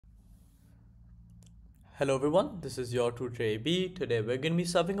Hello everyone, this is your tutor AB. Today we're going to be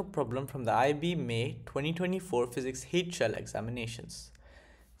solving a problem from the IB May 2024 Physics Heat Shell examinations.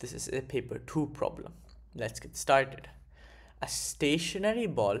 This is a paper 2 problem. Let's get started. A stationary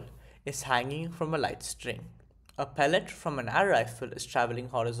ball is hanging from a light string. A pellet from an air rifle is traveling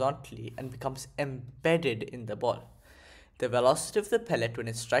horizontally and becomes embedded in the ball. The velocity of the pellet when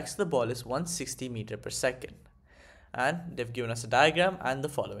it strikes the ball is 160 meters per second. And they've given us a diagram and the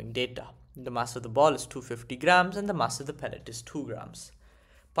following data. The mass of the ball is 250 grams and the mass of the pellet is 2 grams.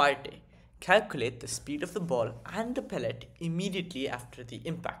 Part A. Calculate the speed of the ball and the pellet immediately after the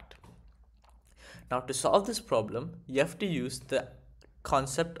impact. Now to solve this problem, you have to use the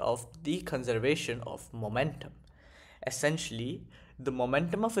concept of the conservation of momentum. Essentially, the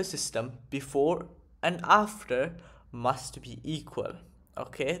momentum of a system before and after must be equal.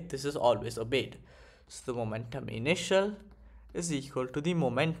 Okay, this is always obeyed. So the momentum initial is equal to the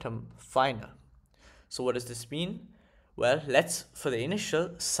momentum final. So what does this mean? Well, let's, for the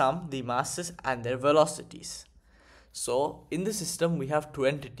initial, sum the masses and their velocities. So in the system, we have two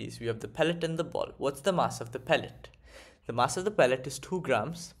entities. We have the pellet and the ball. What's the mass of the pellet? The mass of the pellet is 2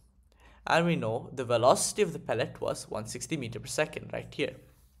 grams. And we know the velocity of the pellet was 160 meters per second right here.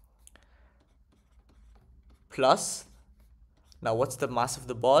 Plus, now what's the mass of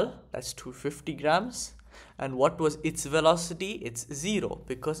the ball? That's 250 grams. And what was its velocity? It's 0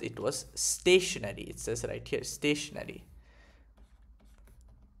 because it was stationary. It says right here, stationary.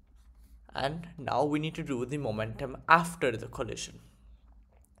 And now we need to do the momentum after the collision.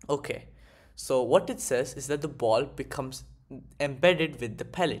 Okay, so what it says is that the ball becomes embedded with the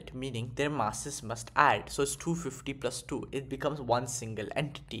pellet, meaning their masses must add. So it's 250 plus 2. It becomes one single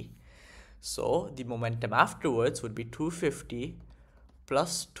entity. So the momentum afterwards would be 250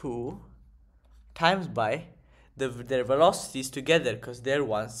 plus 2 times by their velocities together because they're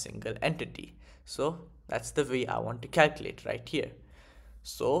one single entity. So that's the V I want to calculate right here.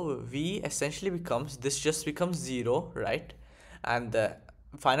 So V essentially becomes, this just becomes 0, right? And the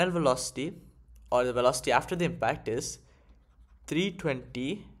final velocity or the velocity after the impact is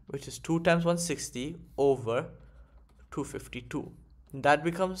 320, which is 2 times 160 over 252. That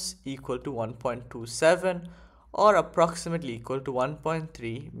becomes equal to 1.27 or approximately equal to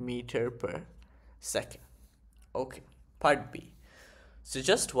 1.3 meter per second. Okay, part B.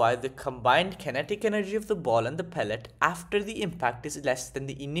 Suggest why the combined kinetic energy of the ball and the pellet after the impact is less than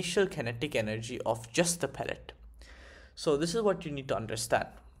the initial kinetic energy of just the pellet. So this is what you need to understand.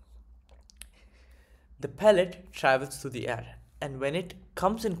 The pellet travels through the air, and when it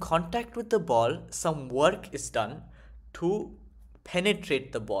comes in contact with the ball, some work is done to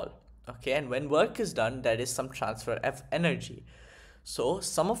penetrate the ball. Okay, and when work is done, there is some transfer of energy. So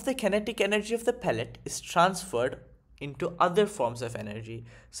some of the kinetic energy of the pellet is transferred into other forms of energy,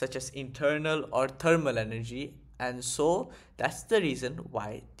 such as internal or thermal energy, and so that's the reason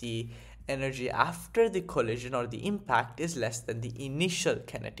why the energy after the collision or the impact is less than the initial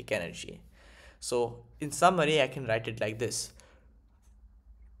kinetic energy. So in summary, I can write it like this.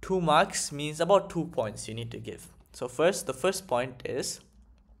 2 marks means about 2 points you need to give. So first, the first point is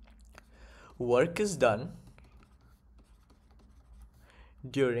work is done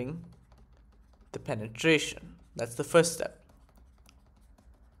during the penetration. That's the first step.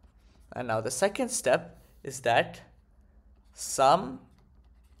 And now the second step is that some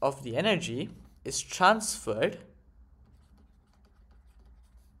of the energy is transferred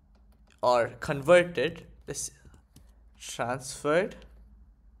or converted,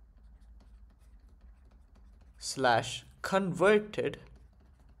 converted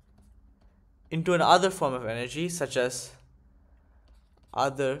into another form of energy, such as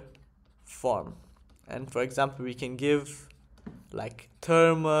other form. And for example, we can give like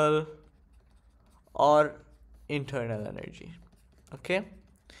thermal or internal energy. Okay,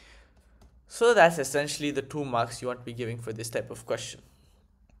 so that's essentially the 2 marks you want to be giving for this type of question.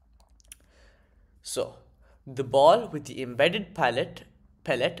 So the ball with the embedded pellet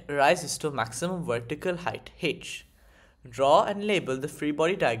rises to a maximum vertical height h. Draw and label the free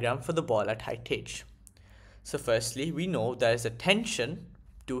body diagram for the ball at height h. So firstly, we know there is a tension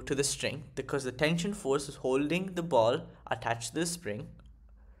due to the string because the tension force is holding the ball attached to the string.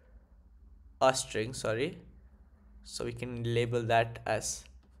 So we can label that as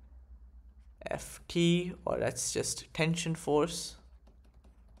Ft, or that's just tension force.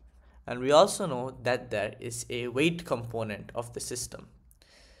 And we also know that there is a weight component of the system.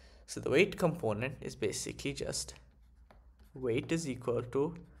 So the weight component is basically just weight is equal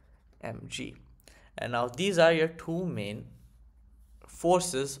to mg. And now these are your two main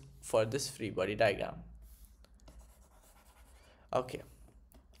forces for this free body diagram. Okay,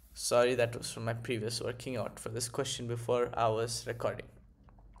 Sorry, that was from my previous working out for this question before I was recording.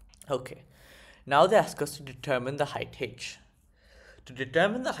 Okay, now they ask us to determine the height h. To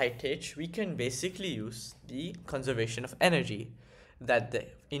determine the height h, we can basically use the conservation of energy, that the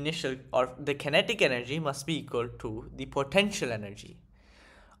initial or the kinetic energy must be equal to the potential energy.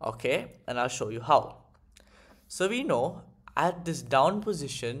 Okay, and I'll show you how. So we know at this down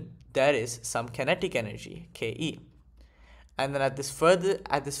position there is some kinetic energy, Ke, and then at this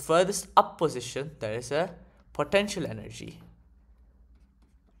furthest up position there is a potential energy.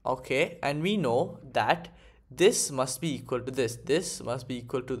 Okay, and we know that this must be equal to this must be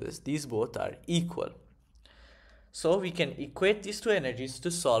equal to this, these both are equal. So we can equate these two energies to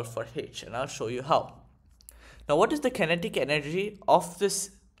solve for h, and I'll show you how. Now what is the kinetic energy of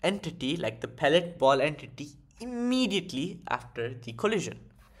this entity, like the pellet ball entity, immediately after the collision?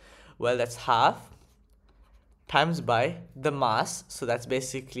 Well, that's half times by the mass, so that's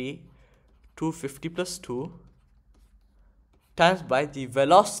basically 250 plus 2, times by the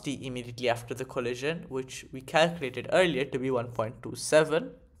velocity immediately after the collision, which we calculated earlier to be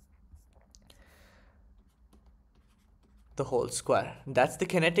 1.27, the whole square. That's the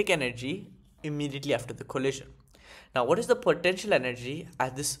kinetic energy immediately after the collision. Now what is the potential energy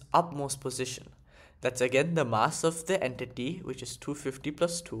at this upmost position? That's again the mass of the entity, which is 250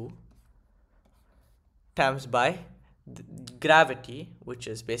 plus 2, times by the gravity, which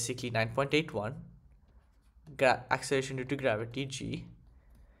is basically 9.81, acceleration due to gravity, g,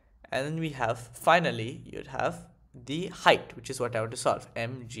 and then we have, finally, you'd have the height, which is what I want to solve,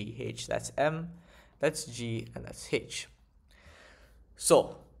 mgh. That's m, that's g, and that's h.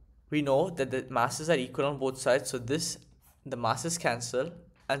 So we know that the masses are equal on both sides, so the masses cancel,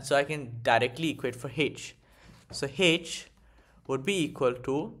 and so I can directly equate for h. So h would be equal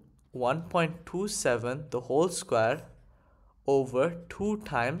to 1.27 the whole square over 2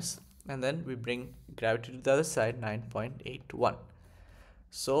 times, and then we bring gravity to the other side, 9.81.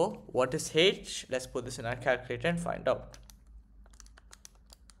 So what is h? Let's put this in our calculator and find out.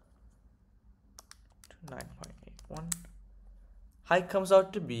 9.81. Height comes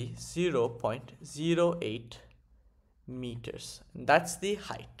out to be 0.08 meters. That's the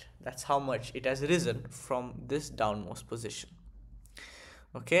height. That's how much it has risen from this downmost position.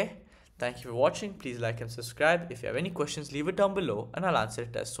 Okay, thank you for watching. Please like and subscribe. If you have any questions, leave it down below and I'll answer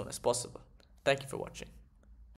it as soon as possible. Thank you for watching.